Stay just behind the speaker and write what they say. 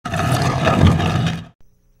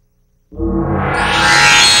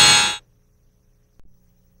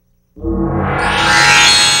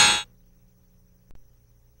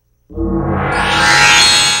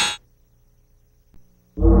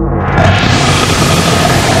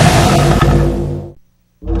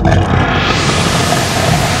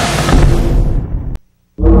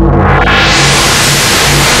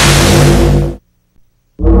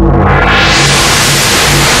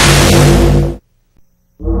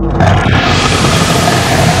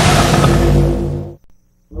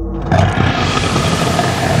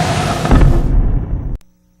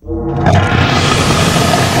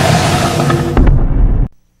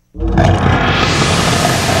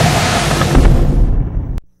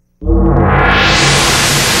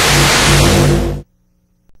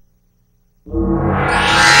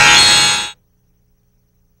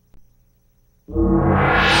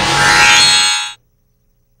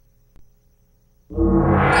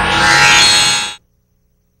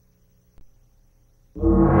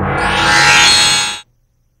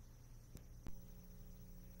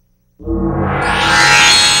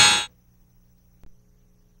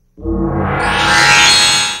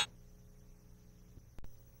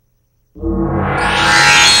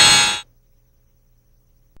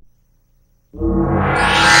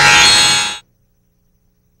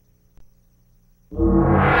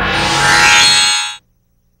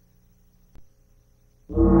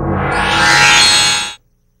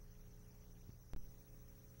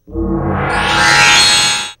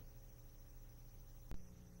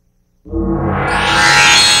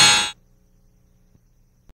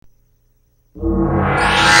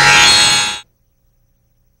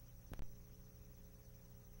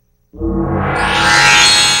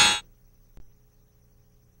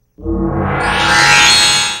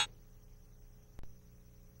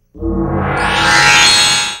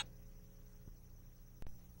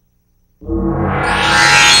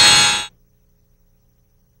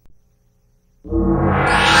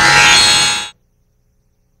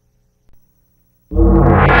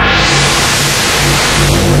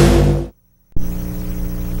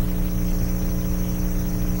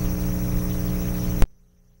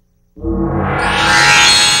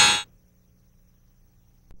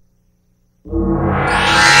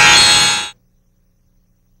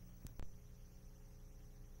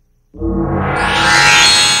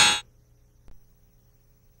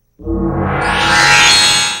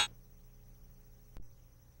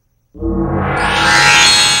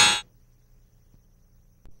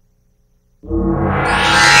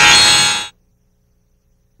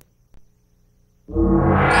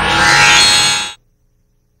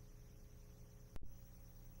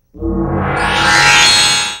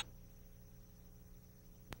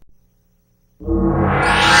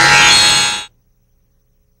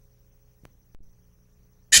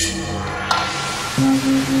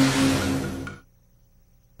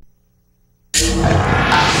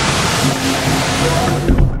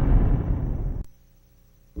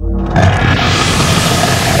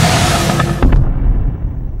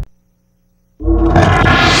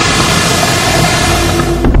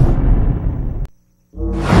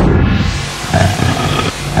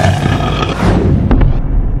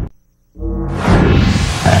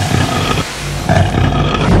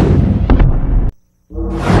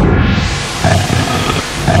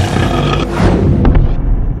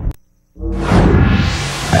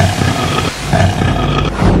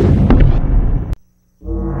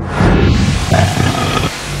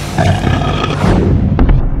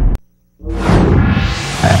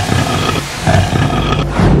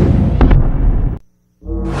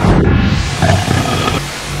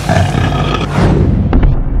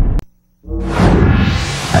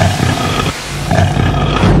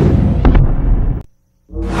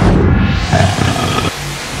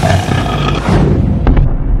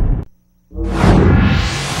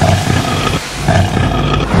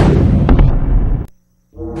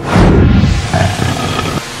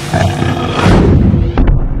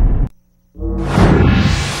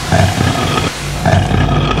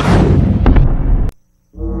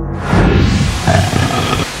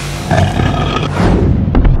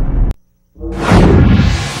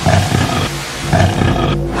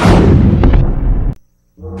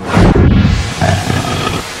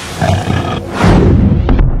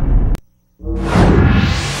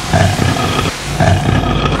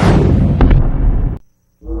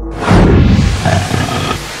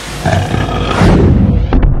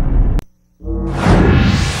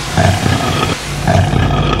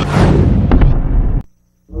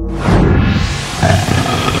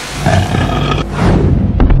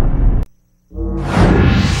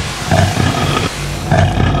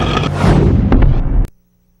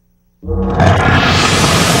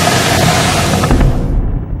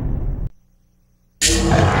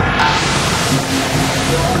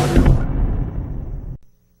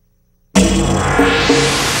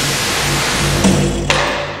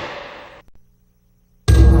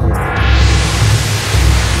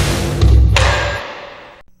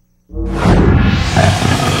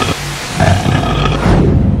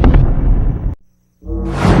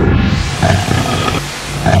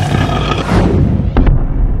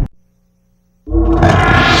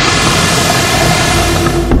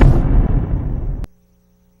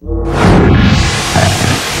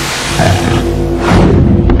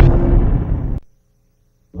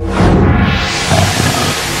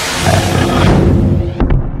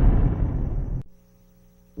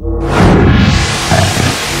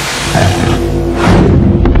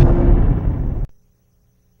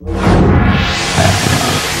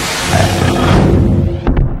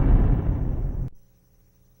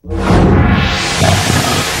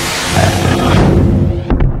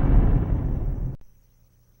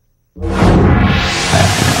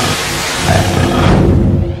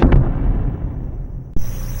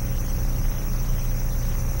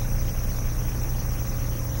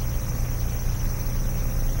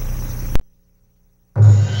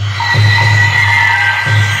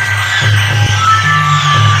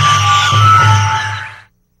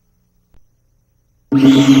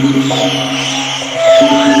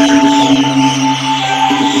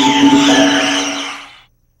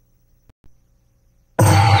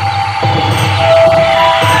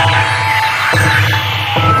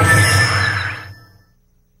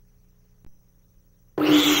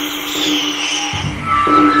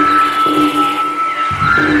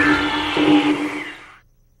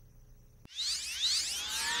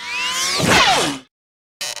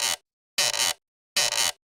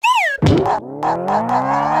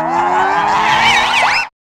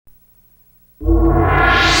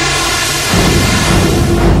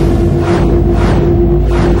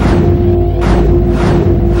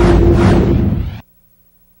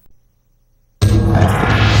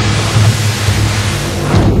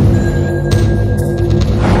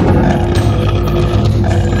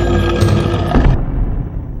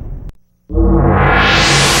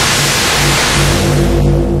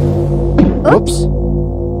Oops.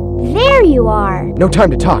 There you are. No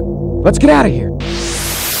time to talk. Let's get out of here.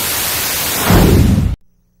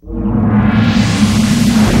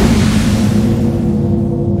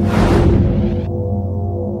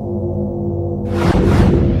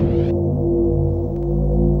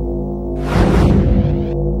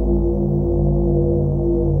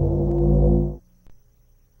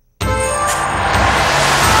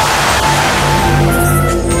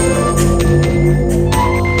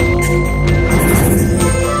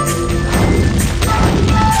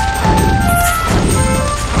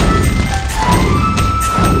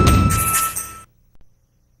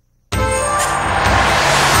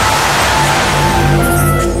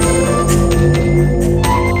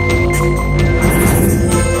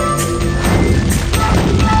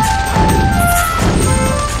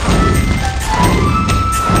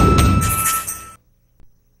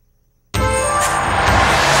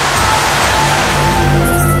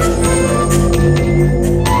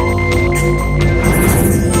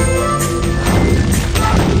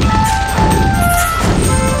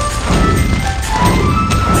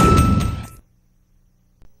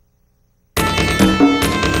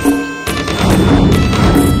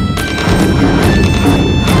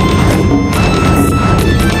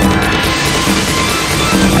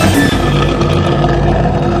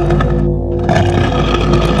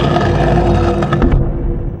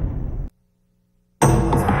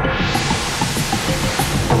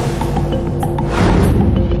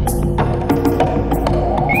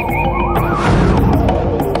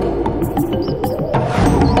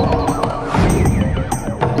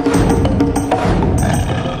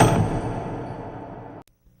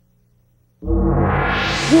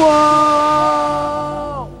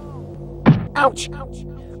 Ouch!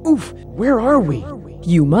 Oof, where are we?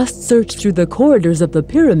 You must search through the corridors of the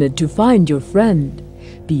pyramid to find your friend.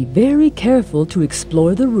 Be very careful to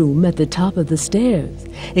explore the room at the top of the stairs.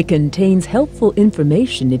 It contains helpful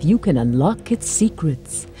information if you can unlock its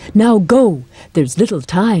secrets. Now go! There's little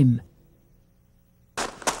time.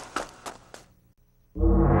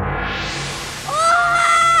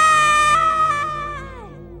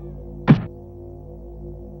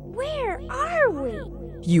 Where are we?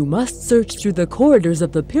 You must search through the corridors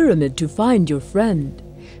of the pyramid to find your friend.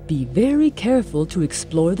 Be very careful to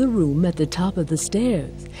explore the room at the top of the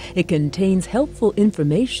stairs. It contains helpful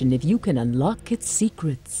information if you can unlock its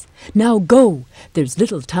secrets. Now go! There's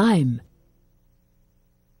little time.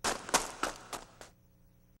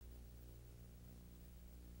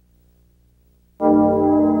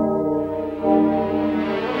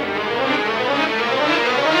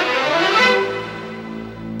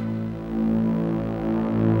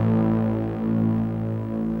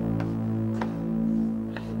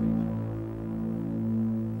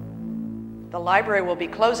 The library will be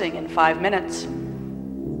closing in 5 minutes.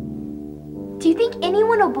 Do you think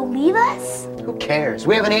anyone will believe us? Who cares?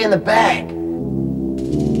 We have an A in the bag.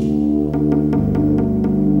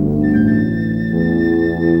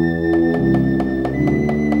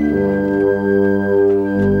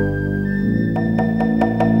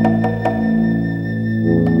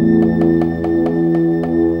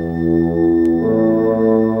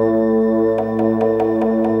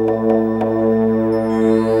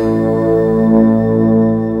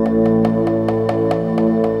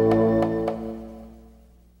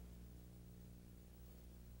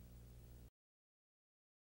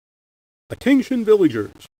 Attention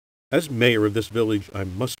villagers! As mayor of this village, I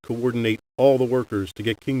must coordinate all the workers to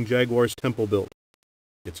get King Jaguar's temple built.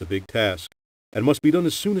 It's a big task, and must be done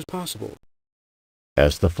as soon as possible.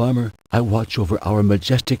 As the farmer, I watch over our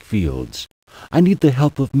majestic fields. I need the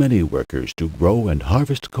help of many workers to grow and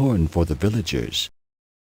harvest corn for the villagers.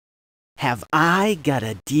 Have I got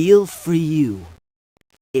a deal for you?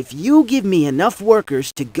 If you give me enough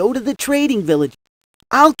workers to go to the trading village,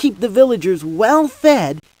 I'll keep the villagers well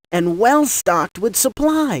fed and well stocked with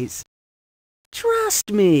supplies.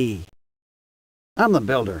 Trust me. I'm the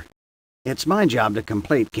builder. It's my job to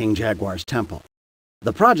complete King Jaguar's temple.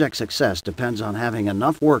 The project's success depends on having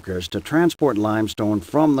enough workers to transport limestone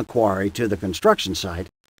from the quarry to the construction site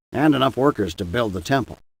and enough workers to build the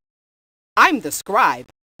temple. I'm the scribe.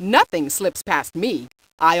 Nothing slips past me.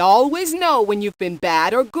 I always know when you've been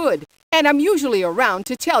bad or good, and I'm usually around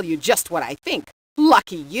to tell you just what I think.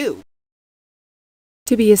 Lucky you.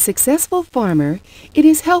 To be a successful farmer, it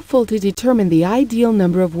is helpful to determine the ideal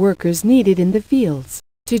number of workers needed in the fields.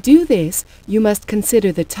 To do this, you must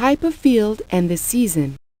consider the type of field and the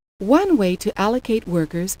season. One way to allocate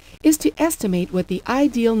workers is to estimate what the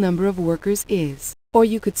ideal number of workers is. Or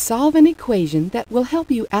you could solve an equation that will help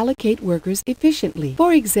you allocate workers efficiently.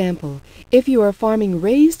 For example, if you are farming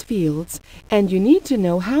raised fields and you need to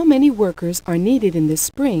know how many workers are needed in the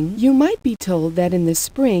spring, you might be told that in the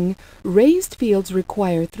spring, raised fields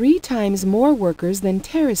require 3 times more workers than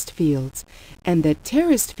terraced fields, and that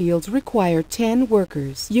terraced fields require 10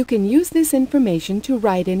 workers. You can use this information to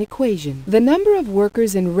write an equation. The number of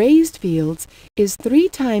workers in raised fields is 3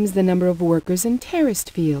 times the number of workers in terraced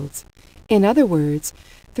fields. In other words,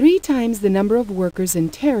 3 times the number of workers in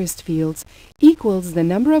terraced fields equals the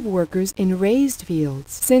number of workers in raised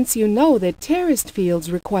fields. Since you know that terraced fields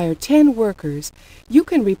require 10 workers, you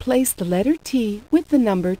can replace the letter T with the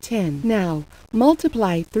number 10. Now,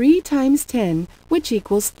 multiply 3 times 10, which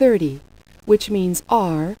equals 30, which means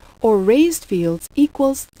R, or raised fields,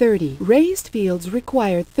 equals 30. Raised fields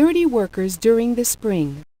require 30 workers during the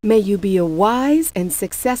spring. May you be a wise and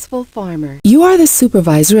successful farmer. You are the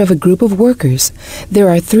supervisor of a group of workers. There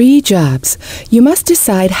are 3 jobs. You must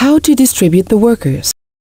decide how to distribute the workers.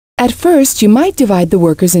 At first, you might divide the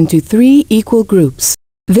workers into 3 equal groups.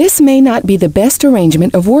 This may not be the best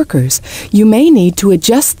arrangement of workers. You may need to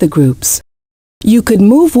adjust the groups. You could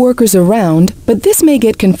move workers around, but this may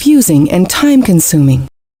get confusing and time-consuming.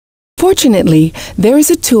 Fortunately, there is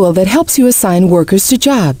a tool that helps you assign workers to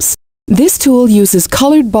jobs. This tool uses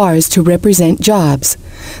colored bars to represent jobs.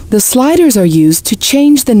 The sliders are used to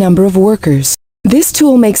change the number of workers. This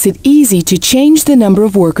tool makes it easy to change the number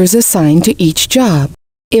of workers assigned to each job.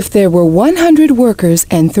 If there were 100 workers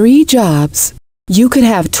and 3 jobs, you could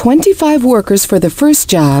have 25 workers for the first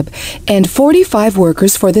job and 45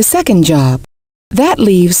 workers for the second job. That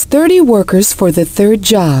leaves 30 workers for the third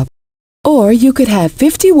job. Or you could have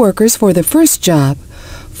 50 workers for the first job,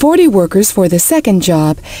 40 workers for the second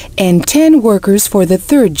job, and 10 workers for the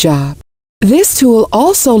third job. This tool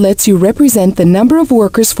also lets you represent the number of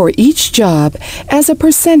workers for each job as a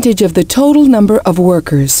percentage of the total number of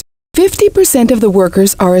workers. 50% of the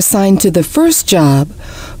workers are assigned to the first job,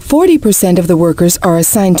 40% of the workers are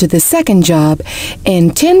assigned to the second job,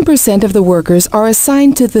 and 10% of the workers are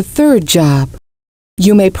assigned to the third job.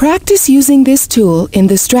 You may practice using this tool in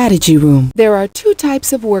the strategy room. There are two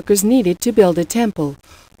types of workers needed to build a temple.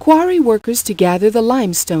 Quarry workers to gather the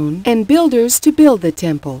limestone, and builders to build the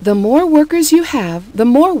temple. The more workers you have, the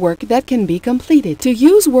more work that can be completed. To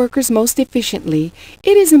use workers most efficiently,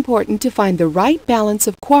 it is important to find the right balance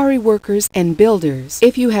of quarry workers and builders.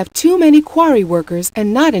 If you have too many quarry workers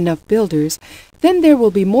and not enough builders, then there will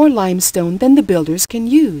be more limestone than the builders can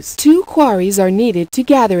use. 2 quarries are needed to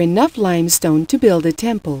gather enough limestone to build a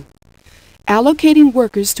temple. Allocating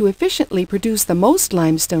workers to efficiently produce the most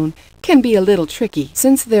limestone can be a little tricky.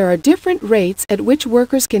 Since there are different rates at which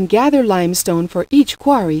workers can gather limestone for each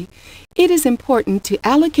quarry, it is important to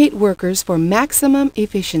allocate workers for maximum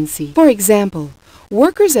efficiency. For example,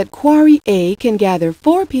 workers at Quarry A can gather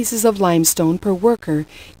 4 pieces of limestone per worker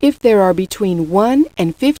if there are between 1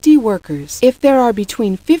 and 50 workers. If there are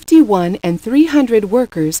between 51 and 300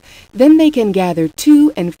 workers, then they can gather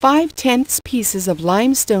 2 and 5/10 pieces of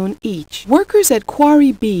limestone each. Workers at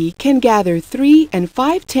Quarry B can gather 3 and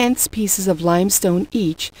 5/10 pieces of limestone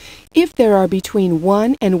each if there are between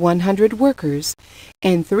 1 and 100 workers,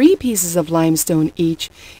 and 3 pieces of limestone each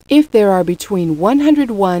if there are between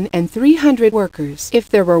 101 and 300 workers. If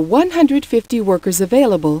there were 150 workers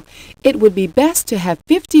available, it would be best to have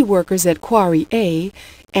 50 workers at Quarry A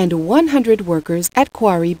and 100 workers at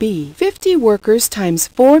Quarry B. 50 workers times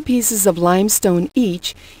 4 pieces of limestone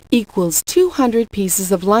each equals 200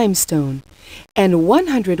 pieces of limestone, and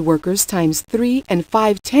 100 workers times 3 and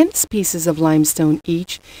 5/10 pieces of limestone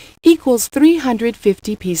each equals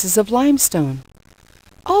 350 pieces of limestone.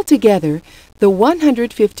 Altogether, the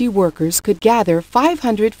 150 workers could gather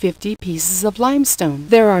 550 pieces of limestone.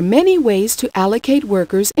 There are many ways to allocate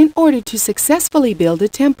workers in order to successfully build a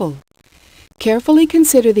temple. Carefully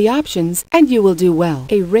consider the options and you will do well.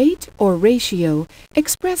 A rate or ratio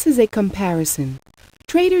expresses a comparison.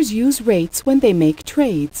 Traders use rates when they make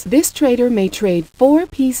trades. This trader may trade 4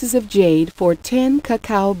 pieces of jade for 10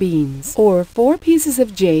 cacao beans, or 4 pieces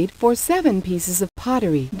of jade for 7 pieces of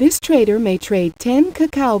pottery. This trader may trade 10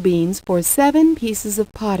 cacao beans for 7 pieces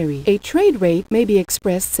of pottery. A trade rate may be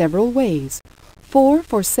expressed several ways. 4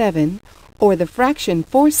 for 7, or the fraction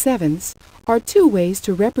 4/7, are 2 ways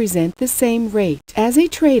to represent the same rate. As a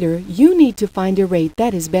trader, you need to find a rate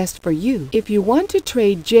that is best for you. If you want to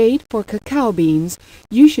trade jade for cacao beans,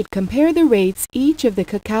 you should compare the rates each of the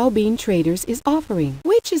cacao bean traders is offering.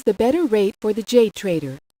 Which is the better rate for the jade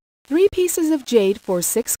trader? 3 pieces of jade for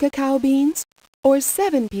 6 cacao beans, or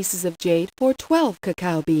 7 pieces of jade for 12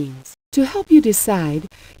 cacao beans? To help you decide,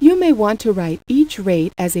 you may want to write each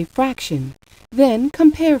rate as a fraction. Then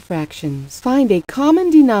compare fractions. Find a common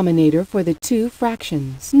denominator for the 2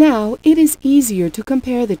 fractions. Now it is easier to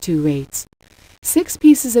compare the 2 rates. 6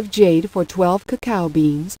 pieces of jade for 12 cacao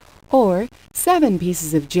beans, or 7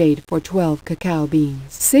 pieces of jade for 12 cacao beans.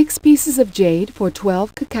 6 pieces of jade for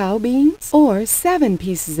 12 cacao beans, or 7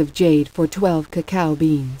 pieces of jade for 12 cacao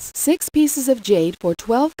beans. 6 pieces of jade for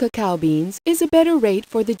 12 cacao beans is a better rate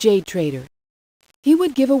for the jade trader. He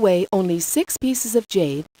would give away only 6 pieces of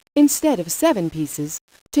jade instead of 7 pieces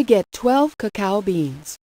to get 12 cacao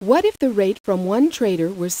beans. What if the rate from one trader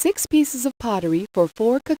were 6 pieces of pottery for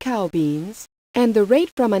 4 cacao beans, and the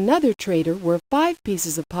rate from another trader were 5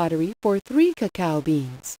 pieces of pottery for 3 cacao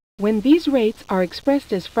beans? When these rates are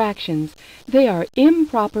expressed as fractions, they are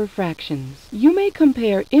improper fractions. You may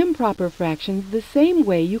compare improper fractions the same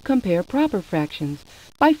way you compare proper fractions,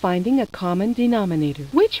 by finding a common denominator.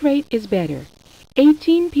 Which rate is better?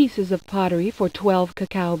 18 pieces of pottery for 12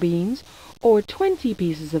 cacao beans, or 20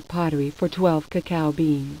 pieces of pottery for 12 cacao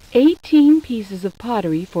beans? 18 pieces of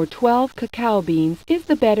pottery for 12 cacao beans is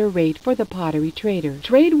the better rate for the pottery trader.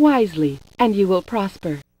 Trade wisely, and you will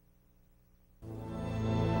prosper.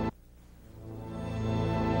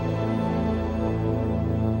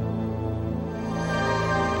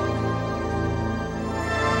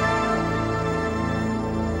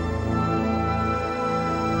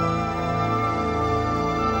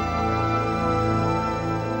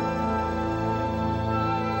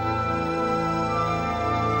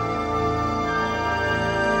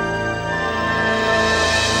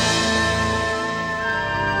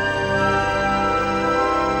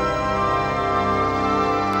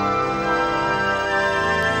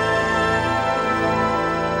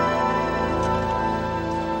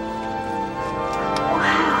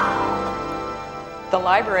 The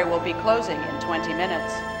library will be closing in 20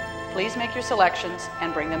 minutes. Please make your selections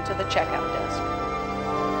and bring them to the checkout desk.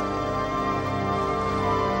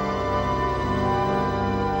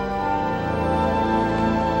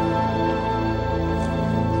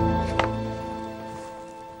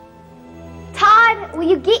 Todd, will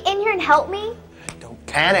you get in here and help me? Don't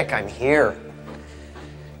panic, I'm here.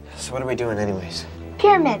 So what are we doing anyways?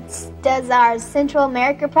 Pyramids. Does our Central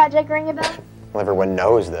America project ring a bell? Well, everyone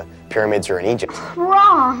knows the pyramids are in Egypt.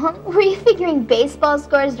 Wrong. Were you figuring baseball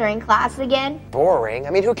scores during class again? Boring. I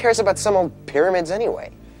mean, who cares about some old pyramids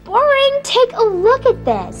anyway? Boring? Take a look at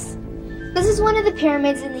this. This is one of the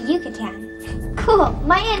pyramids in the Yucatan. Cool.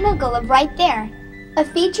 My aunt and uncle live right there. A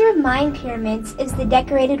feature of Mayan pyramids is the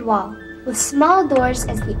decorated wall, with small doors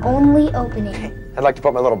as the only opening. I'd like to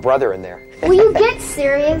put my little brother in there. Will you get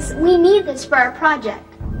serious? We need this for our project.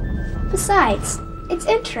 Besides, it's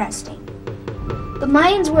interesting. The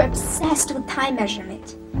Mayans were obsessed with time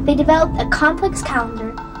measurement. They developed a complex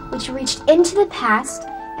calendar which reached into the past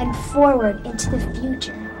and forward into the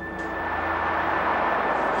future.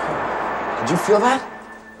 Did you feel that?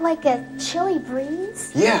 Like a chilly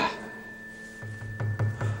breeze? Yeah.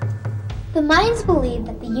 The Mayans believed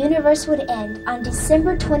that the universe would end on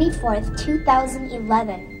December 24th,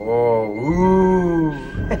 2011. Oh, ooh.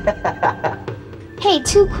 Hey,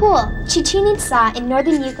 too cool. Chichen Itza in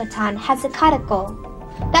northern Yucatan has a caracol.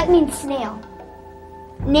 That means snail.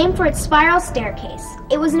 Named for its spiral staircase,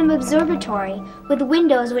 it was an observatory with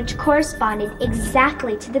windows which corresponded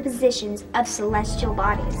exactly to the positions of celestial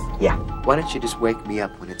bodies. Yeah. Why don't you just wake me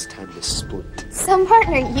up when it's time to split? Some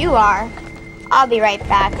partner you are. I'll be right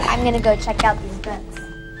back. I'm gonna go check out these books.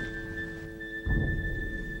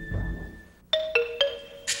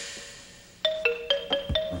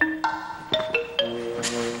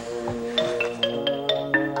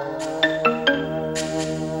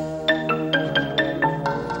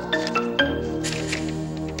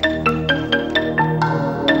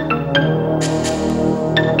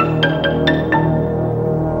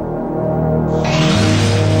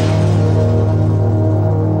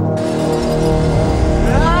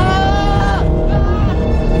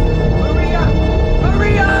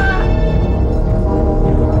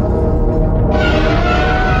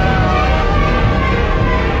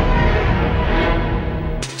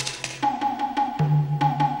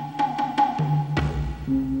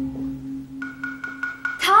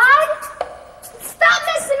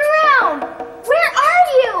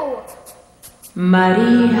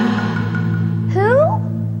 Maria. Who?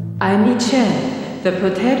 I'm Michelle, the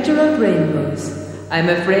protector of rainbows. I'm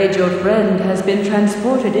afraid your friend has been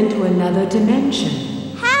transported into another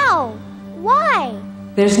dimension. How? Why?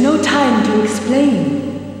 There's no time to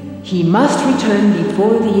explain. He must return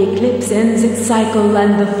before the eclipse ends its cycle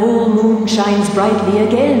and the full moon shines brightly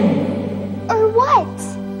again. Or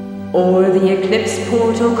what? Or the eclipse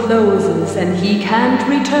portal closes and he can't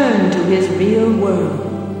return to his real world.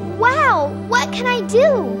 Wow, what can I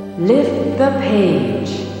do? Lift the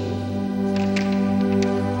page.